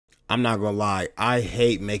I'm not gonna lie, I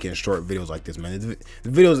hate making short videos like this, man. The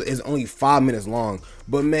video is only 5 minutes long,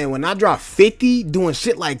 but man, when I drop 50 doing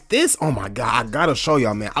shit like this, oh my god, I gotta show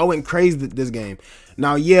y'all, man. I went crazy this game.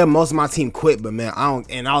 Now, yeah, most of my team quit, but man, I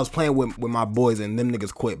was playing with my boys and them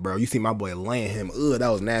niggas quit, bro. You see my boy laying him. Ugh, that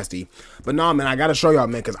was nasty. But no, man, I gotta show y'all,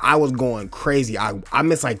 man, because I was going crazy. I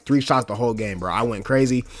missed like 3 shots the whole game, bro. I went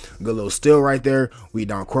crazy. Good little steal right there. We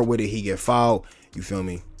down court with it. He get fouled. You feel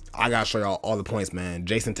me? I gotta show y'all all the points, man.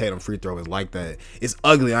 Jason Tatum free throw is like that. It's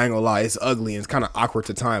ugly, I ain't gonna lie. It's ugly and it's kind of awkward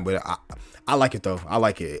to time, but I like it though. I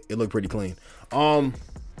like it. It looked pretty clean. But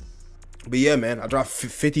yeah, man, I dropped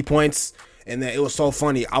 50 points, and then it was so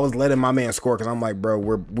funny. I was letting my man score because I'm like, bro,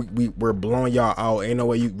 we're blowing y'all out. Ain't no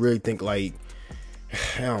way you really think like,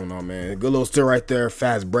 I don't know, man. Good little steal right there.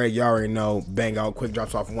 Fast break. Y'all already know. Bang out. Quick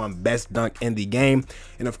drops off one. Best dunk in the game.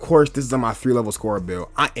 And of course, this is on my 3-level scorer build.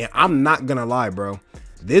 I'm not gonna lie, bro.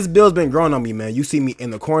 This build's been growing on me, man. You see me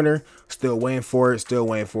in the corner, still waiting for it,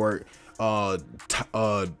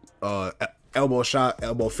 elbow shot,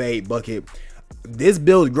 elbow fade, bucket. This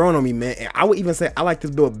build's growing on me, man. And I would even say I like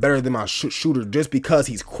this build better than my shooter just because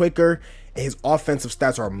he's quicker and his offensive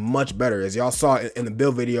stats are much better. As y'all saw in the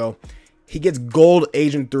build video, he gets gold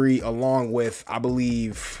Agent 3 along with, I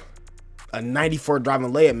believe, a 94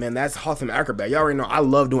 driving layup, man. That's Hotham acrobat. Y'all already know I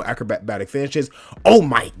love doing acrobatic finishes. Oh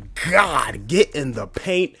my god, get in the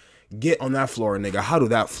paint, get on that floor, nigga. How do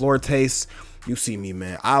that floor taste? You see me,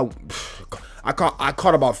 man. I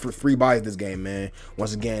caught about 3 buys this game, man.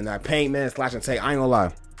 Once again, that paint, man, slash and take. I ain't gonna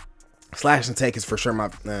lie, slash and take is for sure my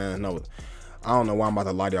no. I don't know why I'm about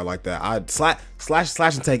to lie to y'all like that.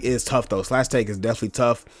 Slash and take is tough though. Slash take is definitely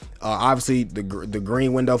tough. Obviously the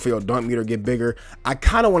green window for your dunk meter get bigger. I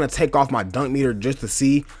kind of want to take off my dunk meter just to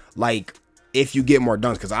see like if you get more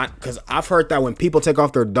dunks, because I've heard that when people take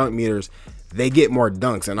off their dunk meters, they get more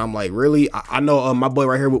dunks, and I'm like, really? I know my boy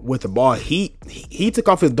right here with the ball, he took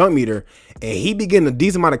off his dunk meter and he be getting a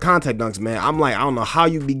decent amount of contact dunks, man. I'm like, I don't know how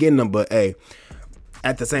you be getting them, but hey.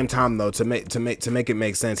 At the same time, though, to make it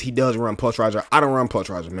make sense, he does run posterizer. I don't run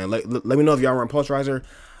posterizer, man. Let me know if y'all run posterizer.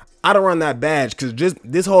 I don't run that badge because just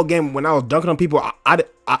this whole game when I was dunking on people, I didn't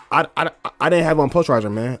have on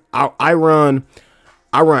posterizer, man.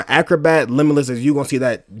 I run acrobat, limitless, as you gonna see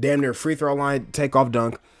that damn near free throw line takeoff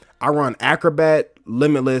dunk. I run acrobat,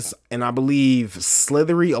 limitless, and I believe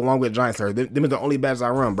slithery along with giant slayer. Them are the only badges I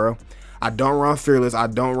run, bro. I don't run fearless. I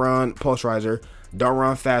don't run posterizer. Don't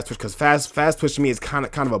run fast twitch because fast twitch to me is kind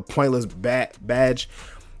of a pointless badge.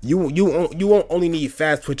 You won't only need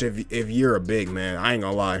fast twitch if you're a big man. I ain't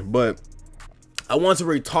gonna lie, but I want to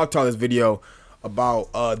really talk to all this video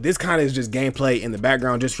about this kind of is just gameplay in the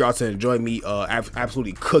background, just for y'all to enjoy me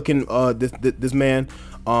absolutely cooking this man.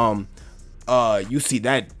 You see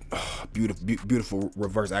that beautiful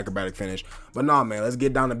reverse acrobatic finish, but nah, man, let's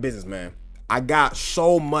get down to business, man. I got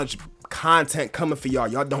so much content coming for y'all.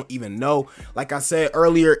 Y'all don't even know. Like I said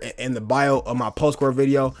earlier in the bio of my post-score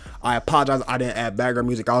video, I apologize I didn't add background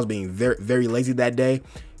music. I was being very lazy that day.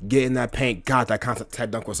 Getting that paint, god, that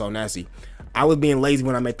contact dunk was so nasty. I was being lazy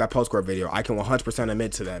when I made that post-score video. I can 100%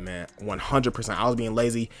 admit to that, man. 100%. I was being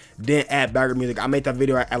lazy. Didn't add background music. I made that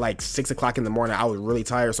video at like 6 o'clock in the morning. I was really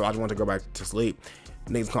tired, so I just wanted to go back to sleep.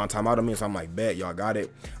 Niggas calling time out on me, so I'm like, bet, y'all got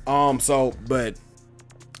it. But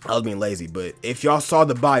I was being lazy. But if y'all saw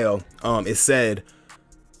the bio, it said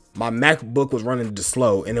my MacBook was running just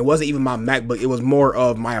slow, and it wasn't even my MacBook. It was more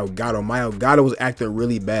of my Elgato. My Elgato was acting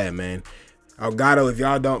really bad, man. Elgato, if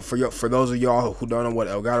y'all don't, for those of y'all who don't know what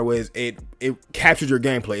Elgato is, it captures your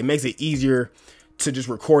gameplay. It makes it easier to just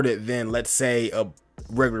record it than, let's say, a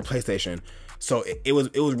regular PlayStation. So it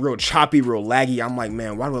was real choppy, real laggy. I'm like,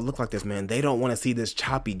 man, why do it look like this, man? They don't want to see this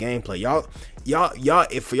choppy gameplay.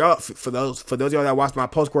 For those of y'all that watched my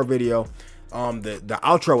post-score video, the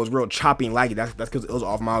outro was real choppy and laggy. That's because it was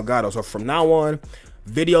off my Elgato. So from now on,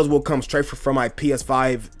 videos will come straight from my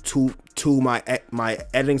PS5 to my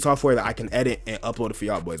editing software that I can edit and upload it for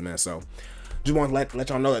y'all boys, man. So just want to let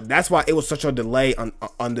y'all know that's why it was such a delay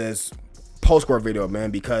on this post-score video,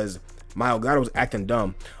 man, because my Elgato was acting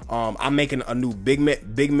dumb. I'm making a new big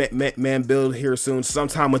man build here soon,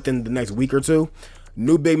 sometime within the next week or two.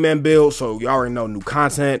 New big man build, so y'all already know, new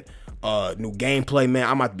content, new gameplay, man.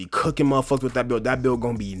 I'm about to be cooking motherfuckers with that build. That build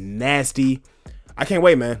gonna be nasty. I can't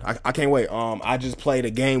wait, man. I can't wait. I just played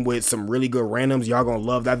a game with some really good randoms. Y'all gonna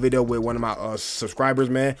love that video with one of my subscribers,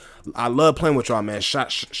 man. I love playing with y'all, man.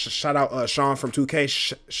 Shout out Sean from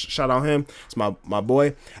 2K. Shout out him. It's my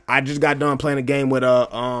boy. I just got done playing a game with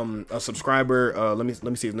a subscriber. Let me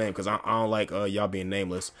see his name because I don't like y'all being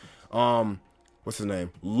nameless. what's his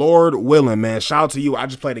name? Lord Willing, man. Shout out to you. I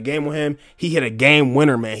just played a game with him. He hit a game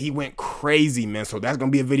winner, man. He went crazy, man. So that's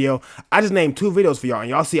gonna be a video. I just named 2 videos for y'all, and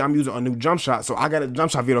y'all see I'm using a new jump shot. So I got a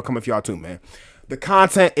jump shot video coming for y'all too, man. The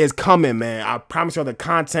content is coming, man. I promise y'all the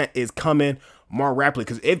content is coming more rapidly.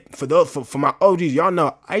 Cause if for my OGs, y'all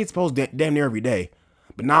know I eat supposed damn near every day.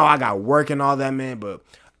 But now I got work and all that, man. But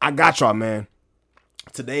I got y'all, man.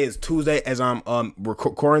 Today is Tuesday as I'm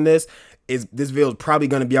recording this. This video is probably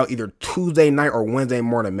going to be out either Tuesday night or Wednesday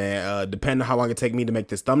morning, man. Depending on how long it take me to make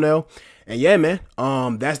this thumbnail. And yeah, man.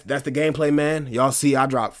 That's the gameplay, man. Y'all see I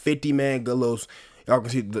dropped 50, man. Good little. Y'all can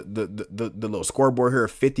see the little scoreboard here.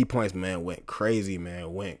 50 points, man. Went crazy,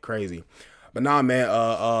 man. Went crazy. But nah, man.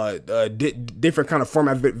 Different kind of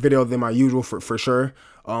format video than my usual for sure.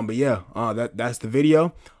 But yeah, that's the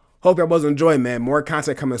video. Hope y'all was enjoying, man. More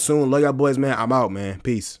content coming soon. Love y'all boys, man. I'm out, man.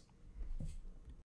 Peace.